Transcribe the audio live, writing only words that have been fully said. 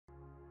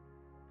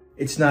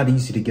It's not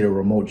easy to get a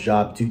remote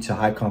job due to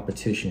high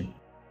competition.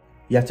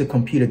 You have to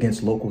compete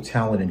against local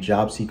talent and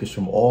job seekers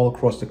from all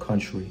across the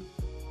country.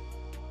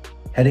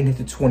 Heading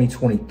into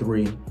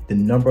 2023, the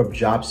number of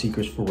job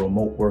seekers for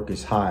remote work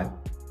is high.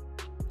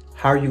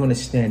 How are you going to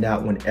stand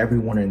out when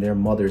everyone and their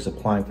mother is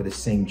applying for the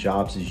same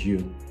jobs as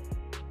you?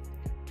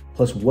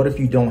 Plus, what if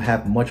you don't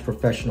have much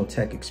professional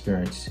tech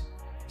experience?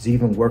 Is it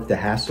even worth the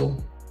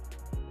hassle?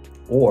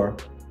 Or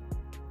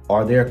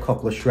are there a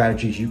couple of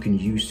strategies you can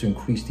use to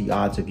increase the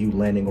odds of you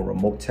landing a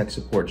remote tech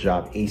support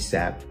job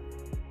ASAP?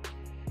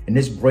 In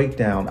this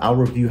breakdown, I'll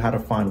review how to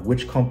find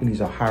which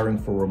companies are hiring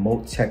for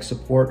remote tech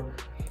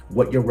support,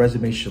 what your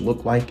resume should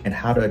look like, and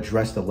how to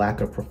address the lack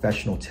of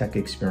professional tech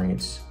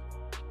experience.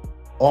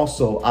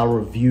 Also, I'll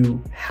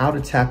review how to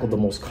tackle the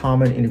most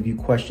common interview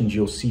questions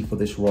you'll see for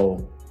this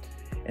role.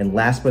 And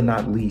last but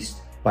not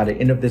least, by the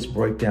end of this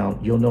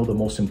breakdown, you'll know the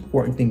most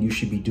important thing you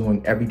should be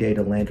doing every day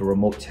to land a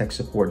remote tech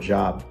support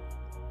job.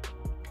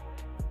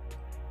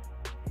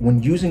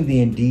 When using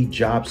the Indeed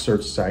job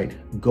search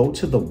site, go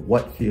to the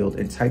what field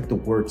and type the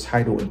word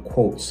title in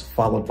quotes,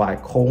 followed by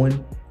a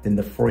colon, then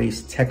the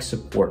phrase tech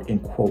support in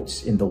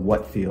quotes in the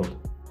what field.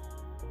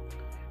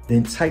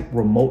 Then type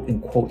remote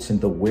in quotes in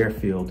the where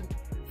field.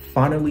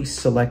 Finally,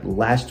 select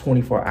last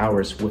 24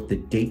 hours with the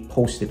date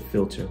posted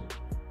filter.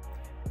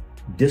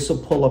 This will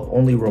pull up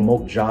only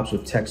remote jobs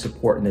with tech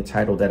support in the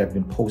title that have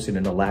been posted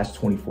in the last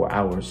 24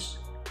 hours.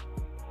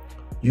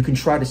 You can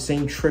try the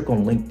same trick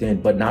on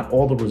LinkedIn, but not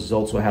all the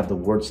results will have the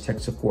words tech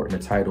support in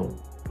the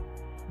title.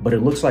 But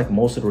it looks like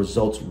most of the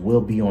results will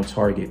be on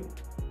target.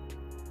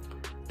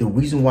 The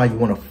reason why you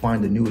want to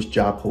find the newest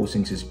job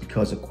postings is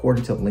because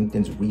according to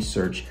LinkedIn's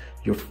research,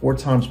 you're 4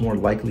 times more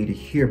likely to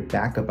hear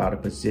back about a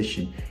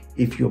position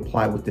if you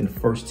apply within the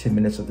first 10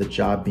 minutes of the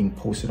job being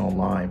posted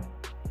online.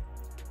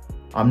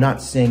 I'm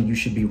not saying you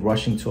should be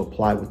rushing to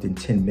apply within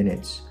 10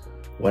 minutes.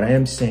 What I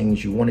am saying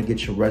is you want to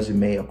get your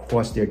resume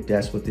across their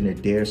desk within a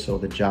day or so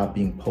of the job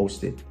being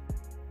posted.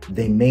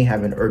 They may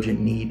have an urgent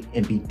need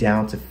and be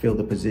down to fill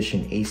the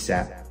position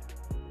ASAP.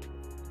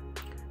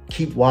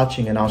 Keep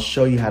watching and I'll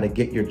show you how to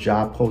get your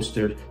job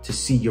poster to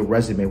see your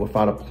resume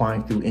without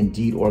applying through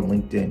Indeed or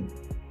LinkedIn.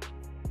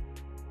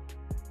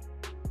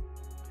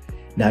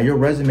 Now, your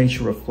resume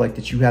should reflect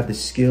that you have the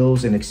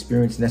skills and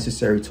experience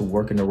necessary to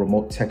work in a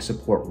remote tech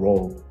support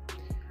role.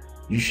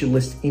 You should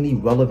list any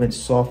relevant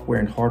software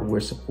and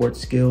hardware support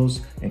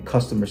skills and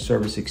customer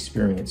service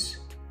experience.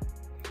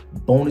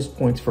 Bonus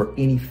points for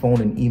any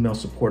phone and email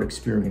support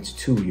experience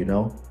too, you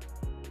know?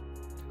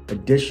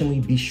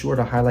 Additionally, be sure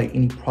to highlight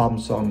any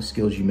problem-solving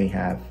skills you may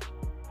have.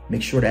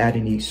 Make sure to add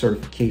any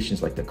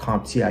certifications like the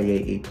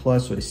CompTIA A+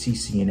 or the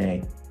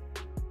CCNA.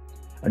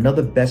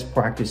 Another best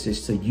practice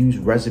is to use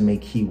resume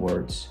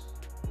keywords.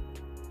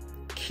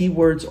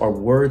 Keywords are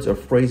words or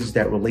phrases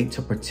that relate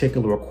to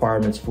particular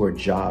requirements for a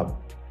job.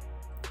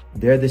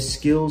 They're the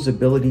skills,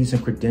 abilities,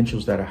 and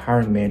credentials that a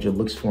hiring manager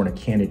looks for in a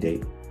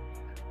candidate.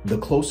 The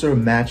closer a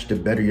match, the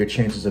better your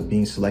chances of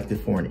being selected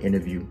for an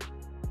interview.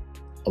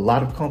 A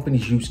lot of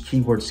companies use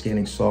keyword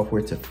scanning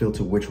software to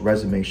filter which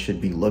resumes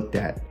should be looked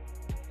at.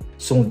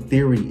 So in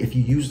theory, if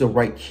you use the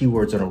right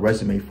keywords on a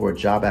resume for a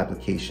job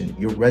application,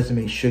 your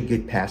resume should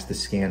get past the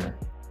scanner.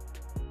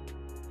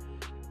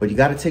 But you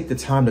got to take the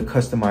time to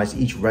customize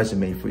each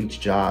resume for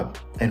each job,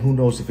 and who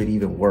knows if it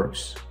even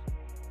works.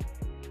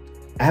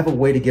 I have a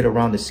way to get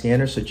around the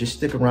scanner, so just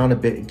stick around a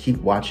bit and keep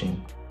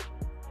watching.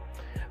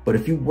 But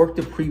if you worked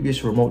a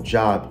previous remote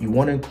job, you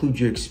want to include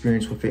your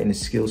experience with it in the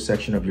skills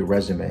section of your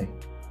resume.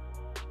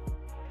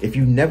 If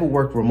you never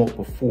worked remote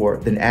before,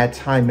 then add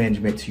time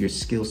management to your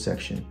skills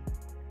section.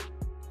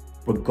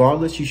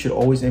 Regardless, you should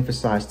always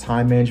emphasize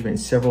time management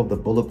in several of the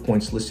bullet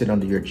points listed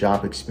under your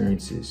job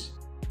experiences.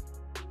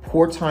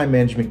 Poor time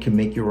management can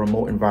make your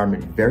remote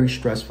environment very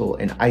stressful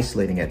and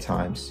isolating at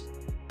times.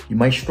 You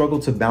might struggle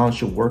to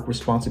balance your work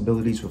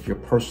responsibilities with your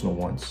personal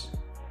ones.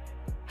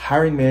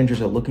 Hiring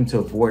managers are looking to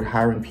avoid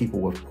hiring people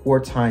with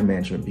poor time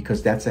management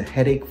because that's a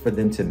headache for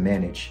them to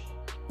manage.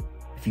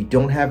 If you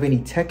don't have any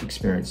tech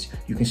experience,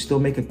 you can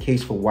still make a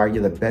case for why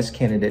you're the best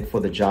candidate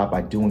for the job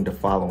by doing the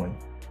following.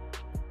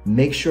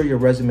 Make sure your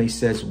resume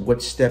says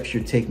what steps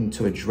you're taking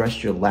to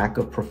address your lack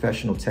of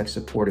professional tech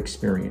support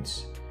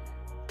experience.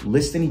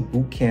 List any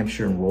boot camps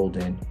you're enrolled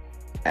in.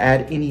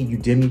 Add any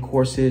Udemy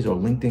courses or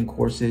LinkedIn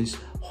courses,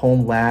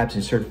 home labs,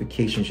 and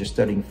certifications you're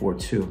studying for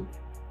too.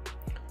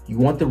 You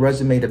want the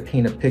resume to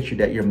paint a picture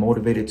that you're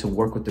motivated to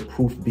work, with the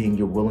proof being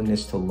your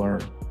willingness to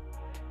learn.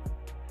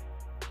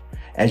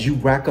 As you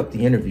rack up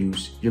the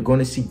interviews, you're going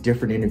to see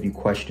different interview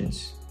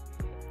questions.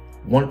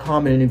 One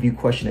common interview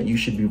question that you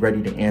should be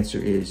ready to answer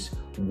is,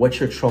 what's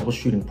your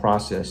troubleshooting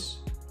process?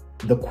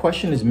 The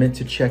question is meant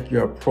to check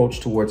your approach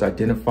towards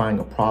identifying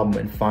a problem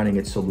and finding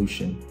its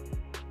solution.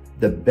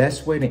 The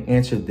best way to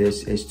answer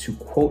this is to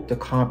quote the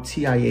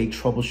CompTIA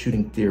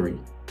troubleshooting theory.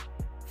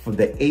 For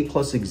the A+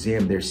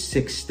 exam, there's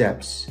 6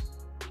 steps.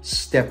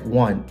 Step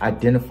 1,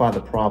 identify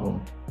the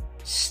problem.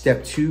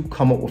 Step 2,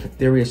 come up with a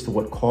theory as to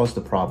what caused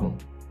the problem.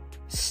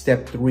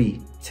 Step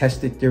 3,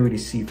 test the theory to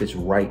see if it's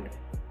right.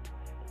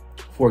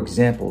 For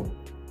example,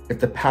 If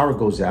the power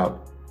goes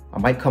out, I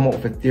might come up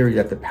with a theory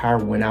that the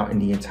power went out in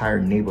the entire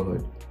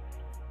neighborhood.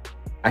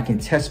 I can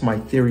test my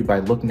theory by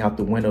looking out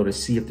the window to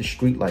see if the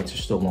streetlights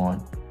are still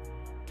on.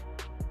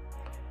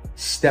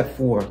 Step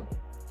 4,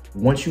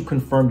 once you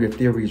confirm your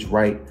theory is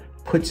right,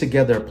 put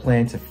together a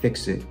plan to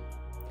fix it.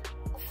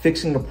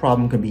 Fixing a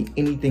problem can be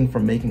anything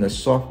from making a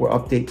software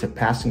update to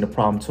passing the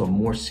problem to a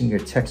more senior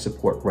tech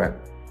support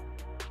rep.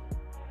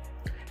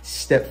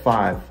 Step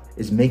 5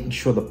 is making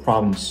sure the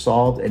problem is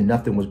solved and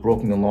nothing was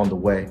broken along the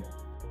way.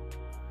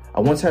 I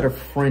once had a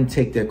friend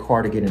take their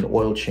car to get an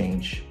oil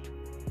change.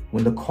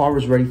 When the car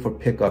was ready for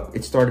pickup,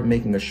 it started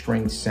making a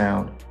strange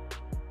sound.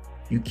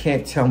 You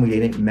can't tell me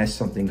they didn't mess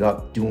something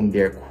up doing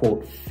their,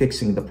 quote,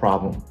 fixing the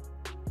problem.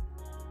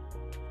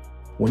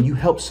 When you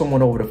help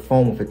someone over the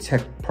phone with a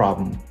tech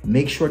problem,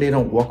 make sure they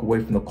don't walk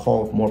away from the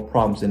call with more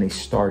problems than they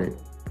started.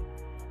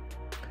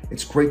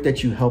 It's great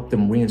that you help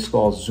them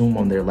reinstall Zoom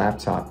on their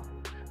laptop,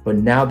 but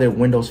now their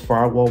Windows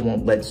firewall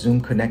won't let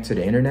Zoom connect to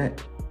the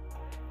internet?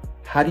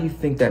 How do you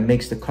think that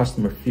makes the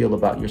customer feel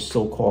about your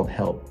so-called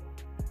help?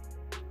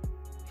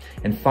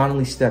 And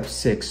finally, step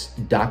 6,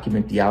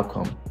 document the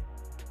outcome.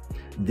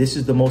 This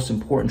is the most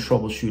important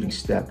troubleshooting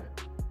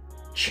step.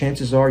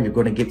 Chances are you're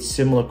going to get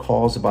similar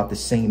calls about the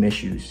same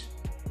issues.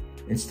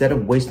 Instead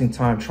of wasting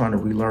time trying to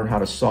relearn how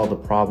to solve the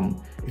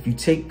problem, if you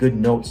take good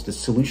notes, the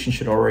solution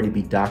should already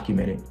be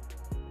documented.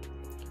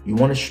 You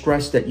want to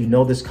stress that you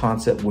know this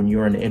concept when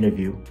you're in an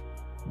interview.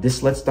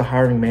 This lets the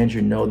hiring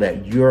manager know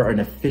that you're an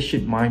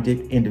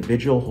efficient-minded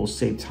individual who'll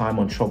save time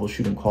on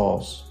troubleshooting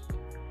calls.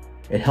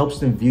 It helps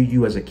them view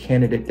you as a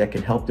candidate that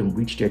can help them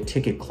reach their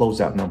ticket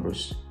closeout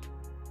numbers.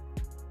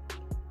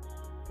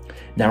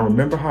 Now,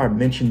 remember how I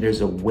mentioned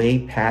there's a way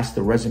past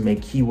the resume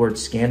keyword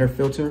scanner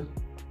filter?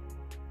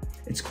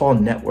 It's called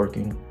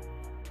networking.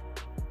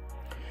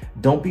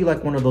 Don't be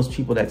like one of those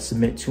people that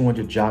submit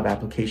 200 job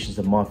applications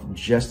a month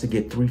just to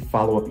get 3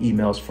 follow-up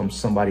emails from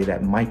somebody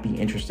that might be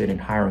interested in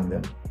hiring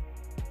them.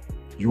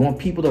 You want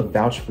people to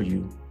vouch for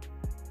you.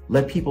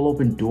 Let people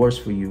open doors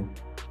for you.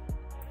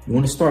 You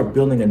want to start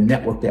building a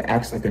network that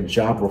acts like a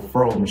job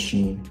referral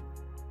machine.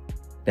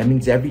 That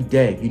means every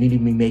day you need to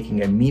be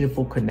making a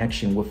meaningful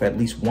connection with at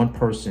least one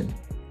person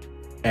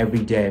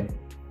every day.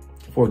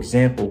 For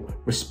example,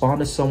 respond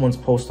to someone's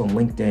post on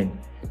LinkedIn,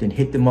 then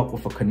hit them up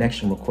with a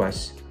connection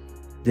request.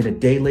 Then a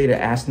day later,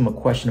 ask them a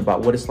question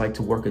about what it's like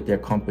to work at their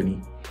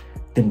company.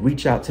 Then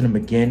reach out to them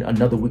again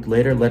another week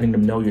later, letting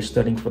them know you're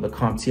studying for the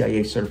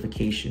CompTIA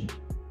certification.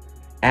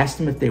 Ask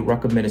them if they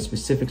recommend a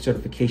specific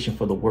certification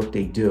for the work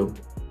they do.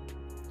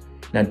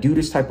 Now do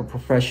this type of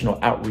professional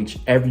outreach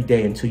every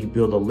day until you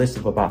build a list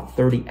of about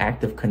 30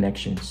 active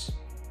connections.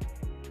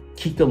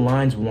 Keep the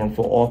lines warm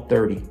for all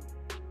 30.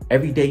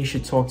 Every day you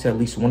should talk to at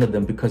least one of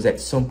them because at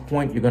some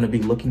point you're going to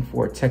be looking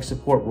for a tech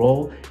support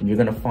role and you're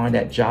going to find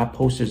that job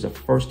post is a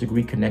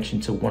first-degree connection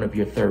to one of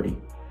your 30.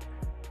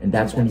 And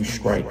that's when you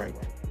strike.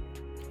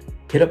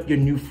 Hit up your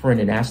new friend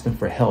and ask them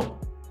for help.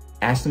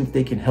 Ask them if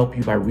they can help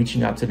you by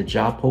reaching out to the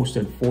job post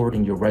and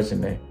forwarding your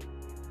resume.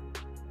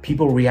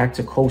 People react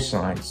to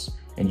cosigns,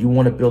 and you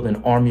want to build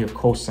an army of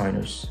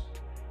cosigners.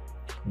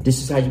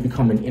 This is how you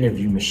become an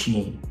interview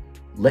machine.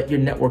 Let your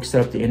network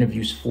set up the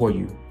interviews for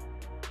you.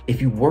 If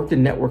you work the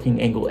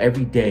networking angle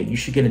every day, you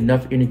should get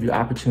enough interview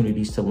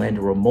opportunities to land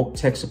a remote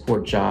tech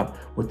support job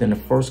within the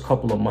first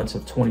couple of months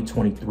of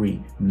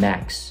 2023,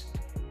 max.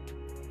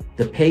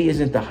 The pay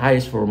isn't the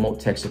highest for remote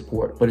tech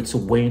support, but it's a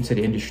way into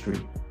the industry.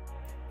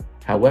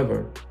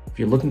 However, if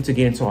you're looking to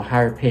get into a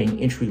higher paying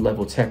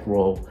entry-level tech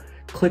role,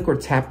 click or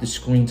tap the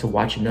screen to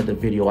watch another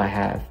video I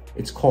have.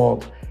 It's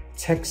called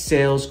Tech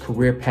Sales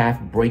Career Path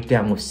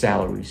Breakdown with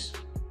Salaries.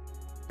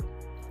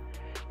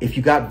 If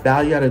you got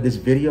value out of this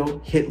video,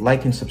 hit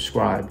like and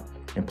subscribe,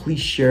 and please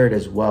share it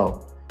as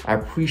well. I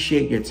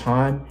appreciate your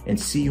time and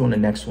see you on the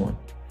next one.